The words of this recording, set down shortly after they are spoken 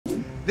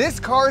This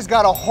car's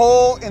got a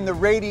hole in the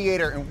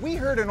radiator, and we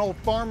heard an old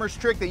farmer's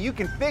trick that you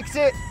can fix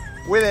it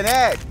with an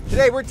egg.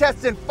 Today we're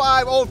testing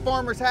 5 old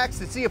farmers hacks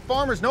to see if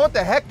farmers know what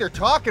the heck they're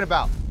talking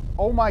about.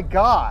 Oh my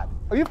God,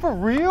 are you for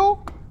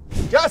real?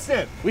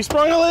 Justin, we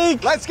sprung a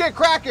leak. Let's get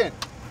cracking.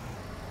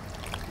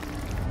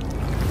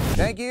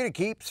 Thank you to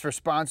Keeps for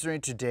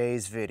sponsoring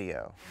today's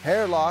video.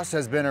 Hair loss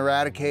has been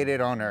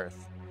eradicated on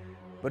Earth.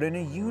 But in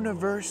a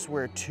universe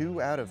where 2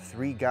 out of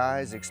 3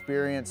 guys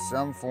experience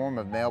some form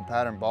of male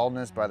pattern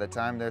baldness by the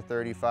time they're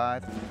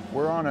 35,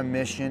 we're on a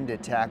mission to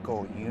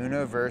tackle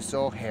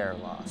universal hair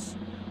loss.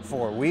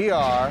 For we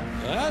are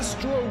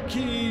Astro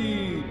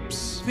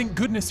Keeps. Thank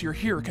goodness you're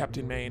here,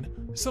 Captain Maine.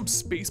 Some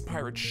space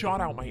pirate shot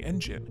out my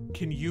engine.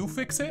 Can you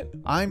fix it?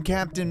 I'm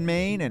Captain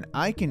Maine, and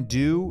I can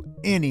do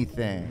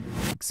anything.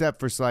 Except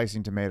for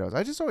slicing tomatoes.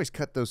 I just always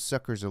cut those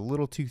suckers a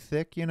little too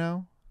thick, you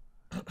know?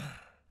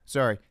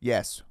 Sorry,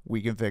 yes,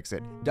 we can fix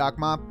it. Doc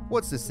Mop,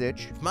 what's the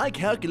sitch? If my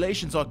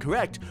calculations are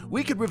correct,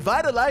 we could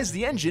revitalize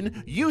the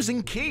engine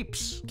using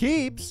Keeps.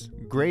 Keeps?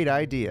 Great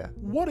idea.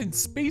 What in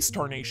space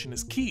tarnation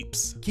is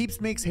Keeps? Keeps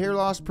makes hair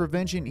loss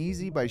prevention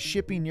easy by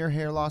shipping your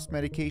hair loss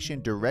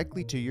medication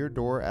directly to your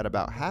door at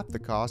about half the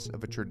cost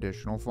of a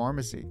traditional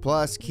pharmacy.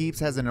 Plus, Keeps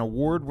has an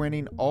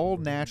award-winning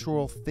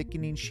all-natural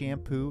thickening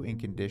shampoo and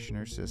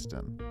conditioner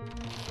system.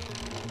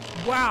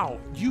 Wow,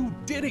 you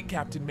did it,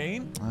 Captain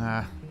Maine.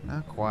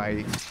 Not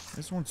quite.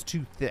 This one's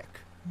too thick.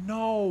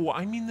 No,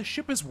 I mean the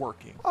ship is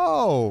working.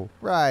 Oh,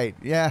 right,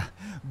 yeah.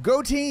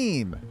 Go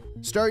team!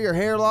 Start your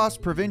hair loss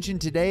prevention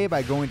today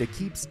by going to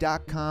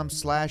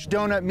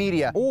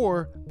keeps.com/donutmedia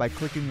or by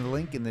clicking the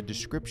link in the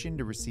description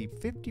to receive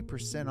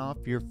 50% off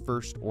your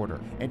first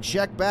order. And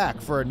check back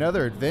for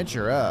another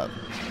adventure of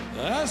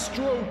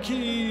Astro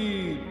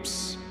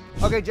Keeps.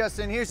 Okay,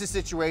 Justin, here's the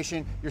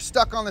situation. You're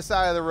stuck on the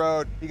side of the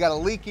road. You got a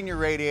leak in your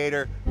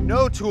radiator,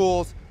 no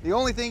tools. The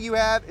only thing you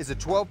have is a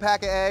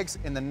 12-pack of eggs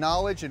and the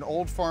knowledge an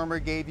old farmer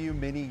gave you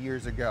many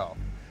years ago.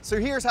 So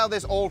here's how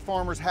this old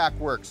farmer's hack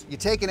works. You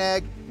take an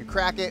egg, you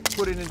crack it,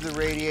 put it into the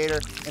radiator,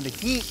 and the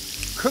heat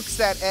cooks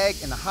that egg,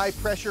 and the high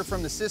pressure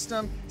from the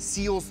system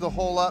seals the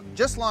hole up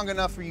just long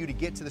enough for you to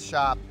get to the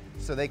shop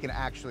so they can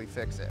actually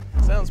fix it.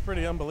 Sounds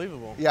pretty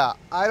unbelievable. Yeah,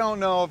 I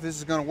don't know if this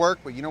is gonna work,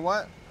 but you know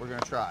what? We're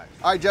gonna try.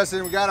 All right,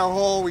 Justin, we got our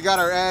hole, we got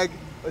our egg.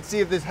 Let's see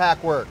if this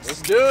hack works.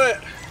 Let's do it.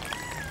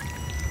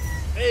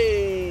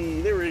 Hey,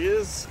 there he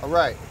is. All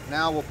right,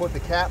 now we'll put the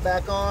cap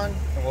back on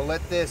and we'll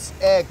let this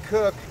egg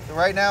cook. And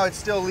right now it's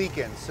still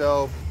leaking,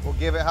 so we'll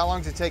give it, how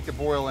long does it take to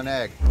boil an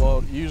egg?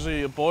 Well,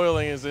 usually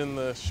boiling is in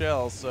the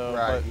shell, so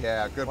right,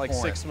 yeah, good like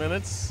point. 6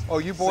 minutes. Oh,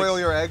 you boil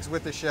your eggs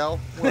with the shell?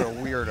 What a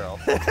weirdo.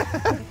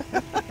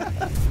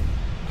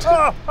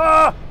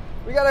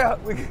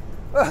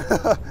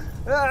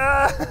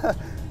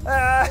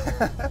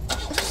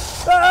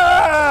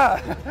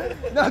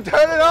 No,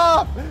 turn it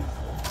off.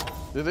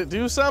 Did it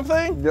do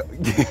something?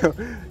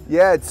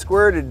 Yeah, it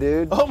squirted,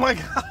 dude. Oh my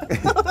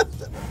God.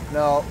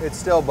 No, it's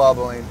still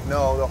bubbling.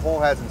 No, the hole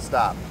hasn't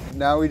stopped.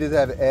 Now we just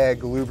have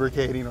egg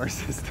lubricating our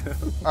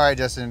system. All right,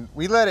 Justin,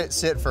 we let it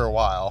sit for a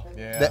while.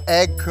 Yeah. The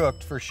egg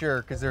cooked for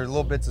sure, because there's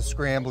little bits of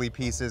scrambly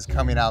pieces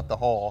coming out the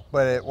hole,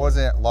 but it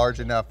wasn't large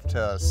enough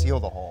to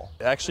seal the hole.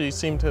 It actually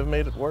seemed to have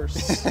made it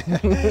worse.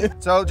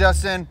 So,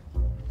 Justin,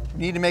 you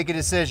need to make a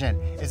decision.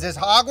 Is this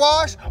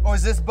hogwash or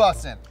is this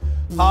bussin'?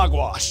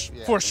 Hogwash,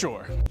 Yeah. for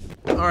sure.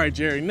 All right,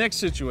 Jerry, next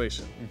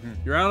situation.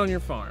 You're out on your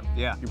farm.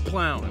 Yeah. You're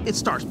plowing. It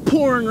starts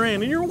pouring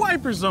rain and your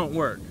wipers don't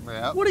work.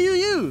 Yep. What do you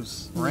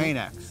use?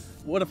 Rain-X.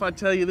 What if I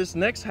tell you this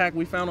next hack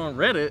we found on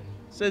Reddit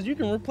says you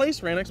can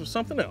replace Rain-X with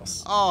something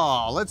else?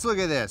 Oh, let's look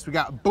at this. We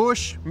got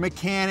Bush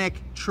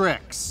Mechanic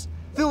Tricks.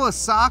 Fill a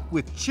sock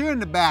with chewing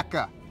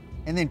tobacco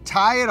and then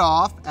tie it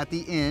off at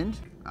the end.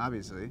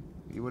 Obviously,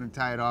 you wouldn't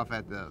tie it off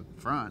at the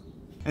front.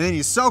 And then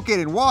you soak it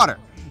in water.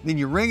 Then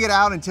you wring it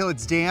out until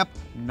it's damp,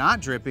 not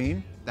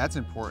dripping. That's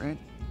important.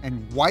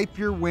 And wipe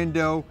your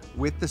window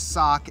with the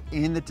sock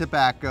in the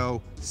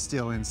tobacco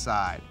still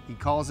inside. He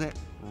calls it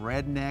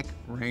Redneck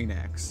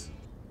Rain-X.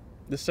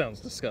 This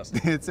sounds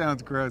disgusting. It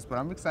sounds gross, but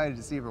I'm excited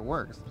to see if it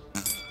works.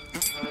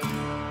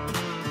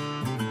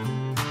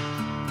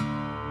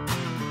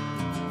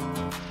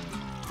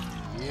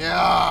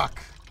 Yuck.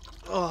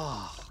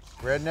 Oh,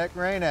 Redneck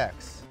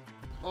Rain-X.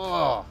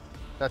 Oh,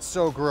 that's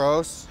so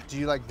gross. Do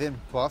you like then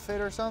buff it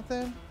or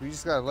something? You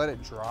just gotta let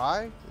it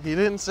dry? He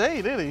didn't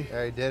say, did he?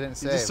 Yeah, he didn't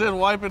say. He just said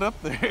wipe it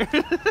up there.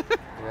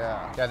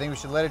 Yeah. I think we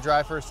should let it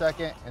dry for a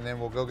second, and then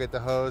we'll go get the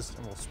hose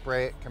and we'll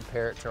spray it,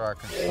 compare it to our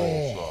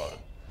control slide.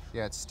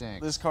 Yeah, it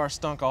stinks. This car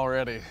stunk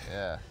already.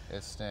 Yeah,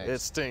 it stinks.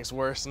 It stinks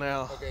worse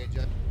now. Okay,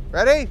 Jeff.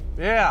 Ready?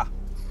 Yeah.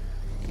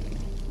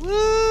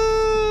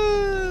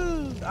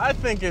 Woo! I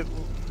think it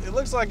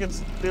looks like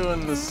it's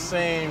doing the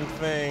same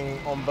thing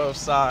on both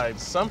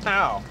sides.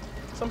 Somehow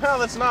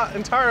that's not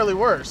entirely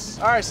worse.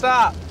 All right,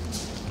 stop.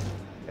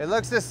 It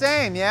looks the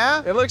same,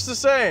 yeah? It looks the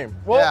same.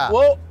 Whoa, Yeah.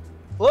 whoa,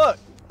 look.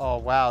 Oh,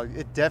 wow,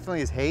 it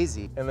definitely is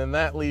hazy. And then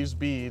that leaves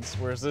beads,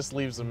 whereas this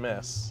leaves a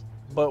mess.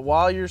 but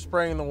while you're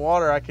spraying the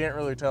water, I can't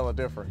really tell a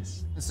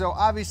difference. So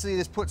obviously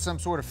this puts some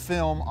sort of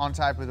film on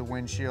top of the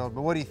windshield,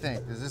 but what do you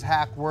think? Does this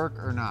hack work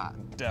or not?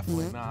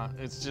 Definitely not.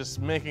 It's just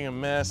making a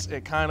mess.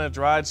 It kind of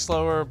dried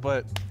slower,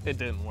 but it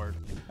didn't work.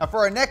 Now for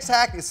our next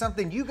hack is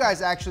something you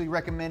guys actually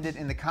recommended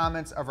in the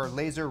comments of our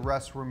laser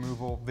rust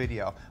removal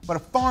video. But a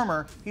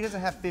farmer, he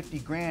doesn't have 50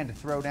 grand to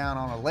throw down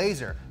on a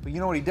laser. But you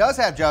know what he does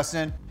have,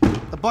 Justin?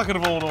 A bucket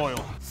of old oil.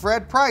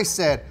 Fred Price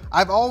said,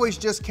 I've always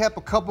just kept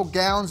a couple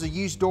gallons of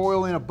used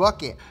oil in a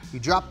bucket.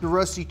 You drop the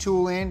rusty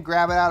tool in,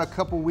 grab it out a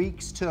couple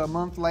weeks to a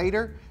month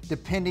later,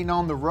 depending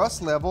on the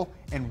rust level,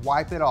 and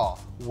wipe it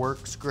off.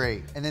 Works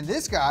great. And then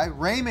this guy,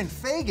 Raymond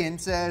Fagan,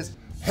 says,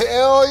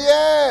 hell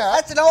yeah,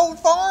 that's an old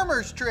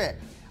farmer's trick.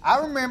 I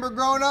remember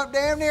growing up,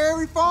 damn near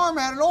every farm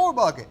had an oil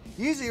bucket.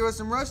 Usually with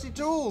some rusty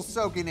tools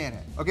soaking in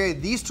it. Okay,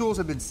 these tools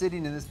have been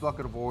sitting in this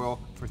bucket of oil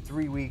for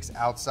 3 weeks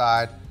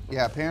outside.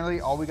 Yeah,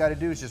 apparently all we gotta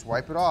do is just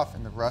wipe it off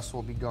and the rust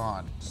will be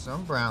gone.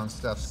 Some brown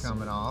stuff's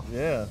coming off.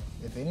 Yeah.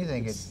 If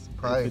anything, it's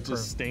probably... It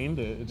just stained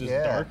it. It just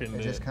yeah, darkened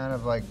it. It just kind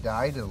of like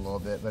dyed it a little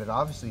bit, but it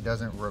obviously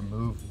doesn't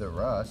remove the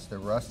rust. The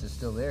rust is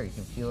still there. You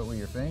can feel it with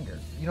your finger.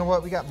 You know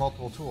what? We got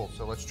multiple tools,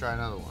 so let's try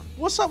another one.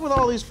 What's up with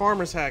all these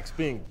farmers' hacks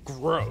being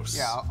gross?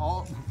 Yeah,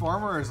 all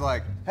farmer is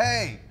like,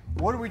 hey,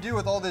 what do we do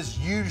with all this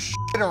used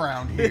shit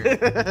around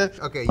here?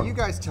 Okay, you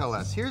guys tell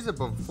us. Here's a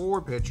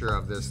before picture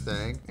of this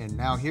thing, and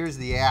now here's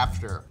the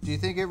after. Do you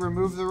think it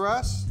removed the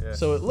rust? Yeah.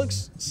 So it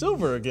looks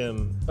silver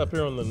again up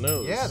here on the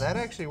nose. Yeah, that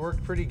actually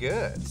worked pretty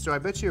good. So I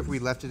bet you if we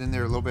left it in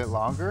there a little bit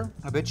longer,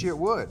 I bet you it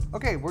would.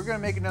 Okay, we're gonna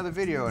make another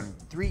video in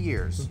 3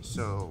 years.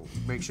 So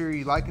make sure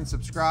you like and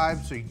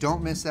subscribe so you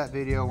don't miss that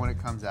video when it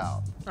comes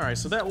out. All right,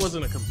 so that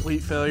wasn't a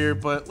complete failure,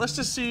 but let's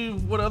just see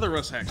what other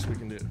rust hacks we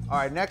can do. All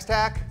right, next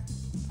hack.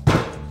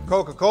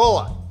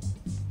 Coca-Cola.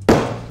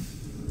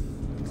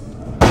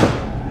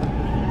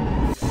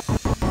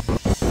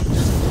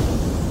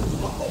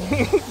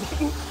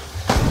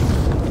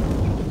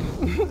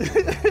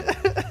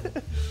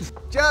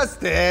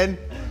 Justin,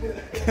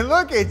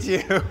 look at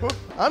you.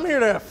 I'm here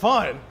to have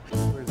fun.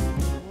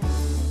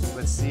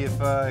 Let's see if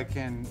I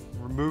can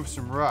remove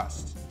some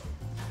rust.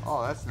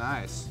 Oh, that's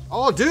nice.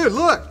 Oh, dude,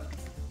 look.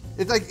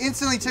 It like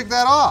instantly took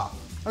that off.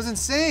 That was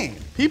insane.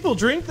 People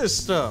drink this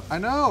stuff. I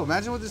know,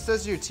 imagine what this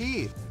does to your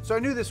teeth. So I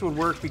knew this would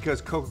work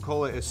because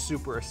Coca-Cola is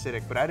super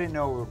acidic, but I didn't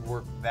know it would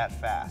work that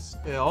fast.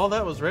 Yeah, all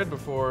that was red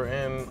before,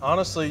 and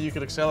honestly, you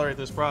could accelerate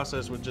this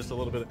process with just a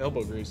little bit of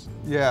elbow grease.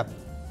 Yeah,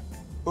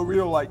 but we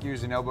don't like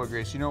using elbow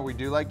grease. You know what we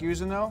do like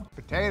using though?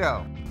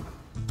 Potato.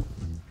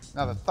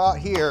 Now the thought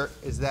here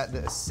is that the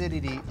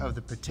acidity of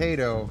the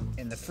potato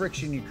and the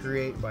friction you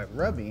create by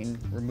rubbing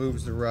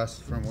removes the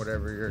rust from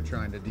whatever you're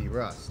trying to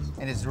de-rust.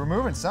 And it's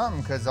removing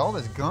something because all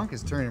this gunk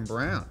is turning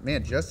brown.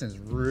 Man, Justin's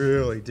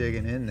really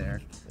digging in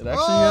there. It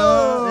actually,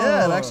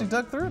 yeah, it actually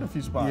dug through it a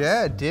few spots.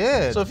 Yeah, it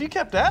did. So if you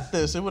kept at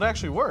this, it would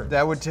actually work.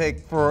 That would take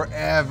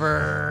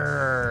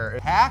forever.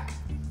 Hack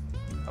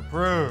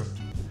approved.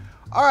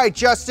 All right,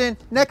 Justin,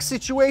 next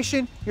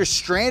situation, you're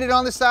stranded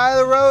on the side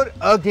of the road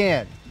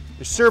again.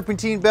 Your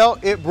serpentine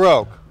belt, it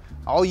broke.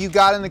 All you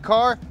got in the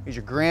car is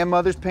your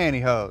grandmother's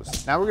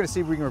pantyhose. Now we're gonna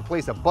see if we can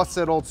replace a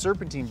busted old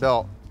serpentine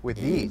belt with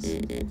these.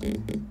 Think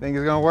it's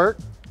gonna work?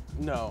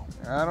 No.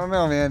 I don't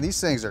know, man.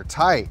 These things are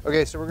tight.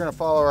 Okay, so we're gonna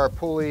follow our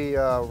pulley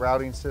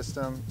routing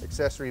system,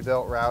 accessory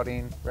belt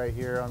routing right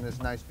here on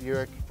this nice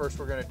Buick. First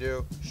we're gonna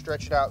do,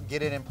 stretch it out,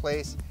 get it in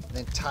place, and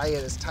then tie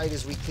it as tight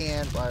as we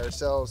can by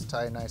ourselves,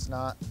 tie a nice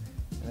knot,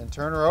 and then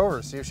turn her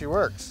over, see if she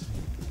works.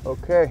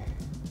 Okay.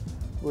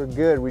 We're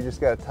good, we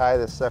just gotta tie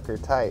this sucker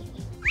tight.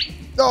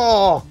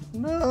 Oh,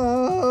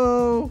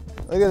 no.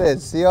 Look at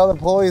this, see all the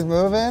pulleys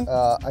moving?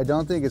 I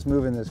don't think it's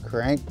moving this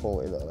crank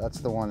pulley though. That's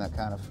the one that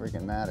kind of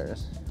freaking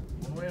matters.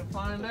 One way to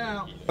find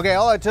out. Okay,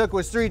 all it took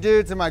was 3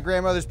 dudes and my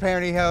grandmother's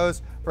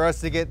pantyhose for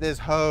us to get this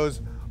hose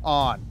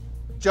on.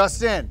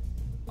 Justin,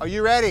 are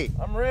you ready?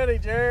 I'm ready,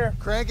 Jer.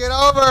 Crank it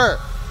over.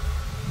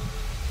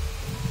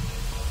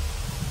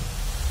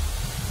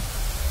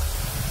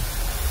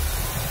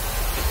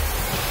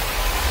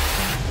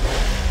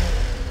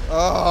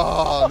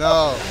 Oh,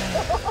 no.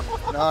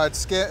 No, it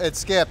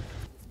skipped.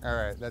 All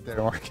right, that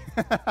didn't work.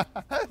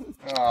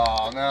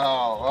 Oh,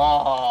 no.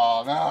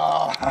 Oh,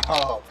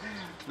 no.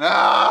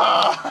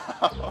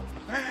 No.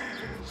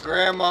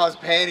 Grandma's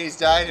panties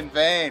died in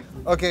vain.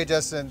 Okay,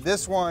 Justin,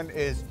 this one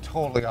is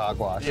totally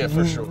hogwash. Yeah,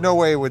 for sure. No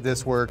way would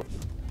this work.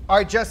 All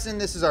right, Justin,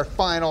 this is our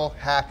final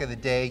hack of the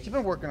day. You've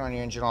been working on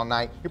your engine all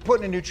night. You're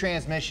putting a new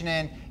transmission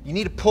in. You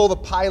need to pull the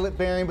pilot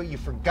bearing, but you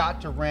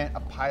forgot to rent a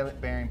pilot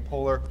bearing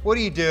puller. What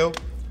do?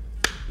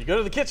 You go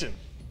to the kitchen.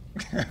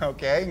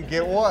 Okay, and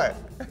get what?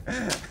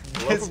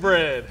 Loaf of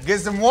bread.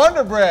 Get some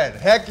Wonder Bread,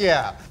 heck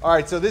yeah. All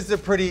right, so this is a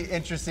pretty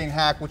interesting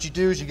hack. What you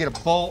do is you get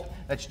a bolt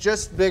that's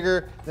just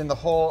bigger than the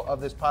hole of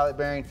this pilot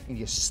bearing, and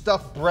you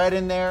stuff bread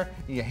in there,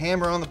 and you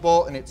hammer on the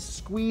bolt, and it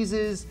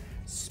squeezes,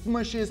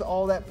 smushes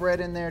all that bread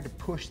in there to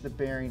push the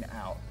bearing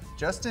out.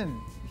 Justin,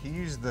 he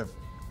used the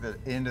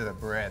end of the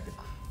bread to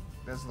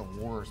That's the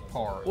worst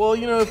part. Well,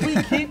 you know, if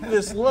we keep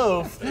this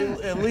loaf,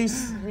 at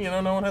least, you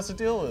know, no one has to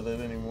deal with it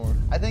anymore.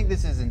 I think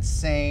this is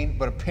insane,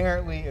 but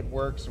apparently it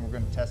works, and we're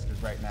gonna test it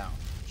right now.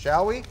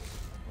 Shall we?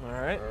 All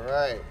right. All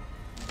right.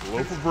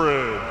 Loaf of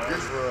bread.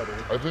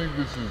 I think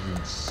this is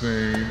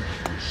insane.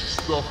 There's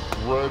stuffed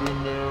bread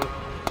in there.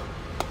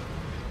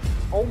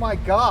 Oh my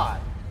God.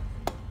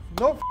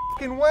 No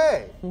fucking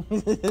way.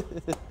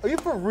 Are you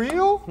for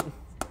real?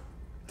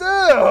 Dude,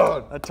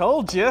 I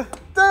told you.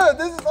 dude,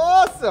 this is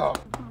awesome.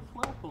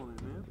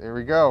 There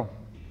we go.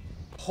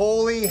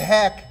 Holy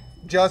heck,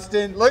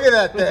 Justin, look at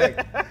that thing.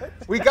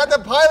 We got the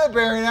pilot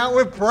bearing out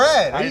with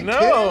bread. Are I you know,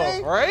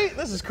 kidding me? right?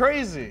 This is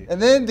crazy.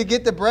 And then to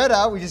get the bread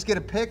out, we just get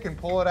a pick and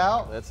pull it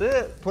out. That's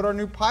it. Put our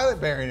new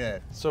pilot bearing in.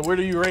 So where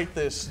do you rate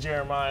this,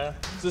 Jeremiah?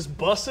 Is this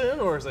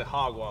bussin' or is it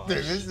hogwash? Dude,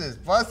 this is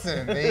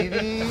bussin',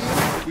 baby.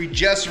 We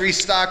just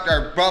restocked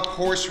our Buck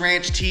Horse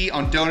Ranch tee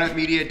on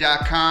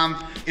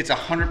donutmedia.com. It's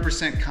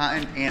 100%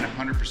 cotton and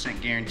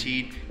 100%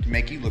 guaranteed to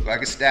make you look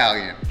like a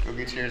stallion. Go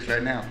get yours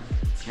right now.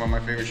 It's one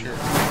of my favorite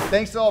shirts.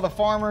 Thanks to all the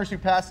farmers who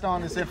passed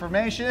on this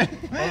information.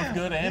 Both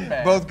good and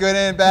bad. Both good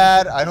and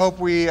bad. I hope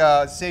we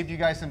saved you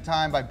guys some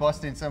time by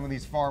busting some of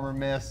these farmer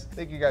myths.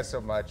 Thank you guys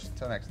so much.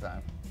 Until next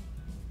time.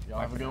 Y'all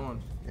have a good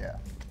one. Yeah.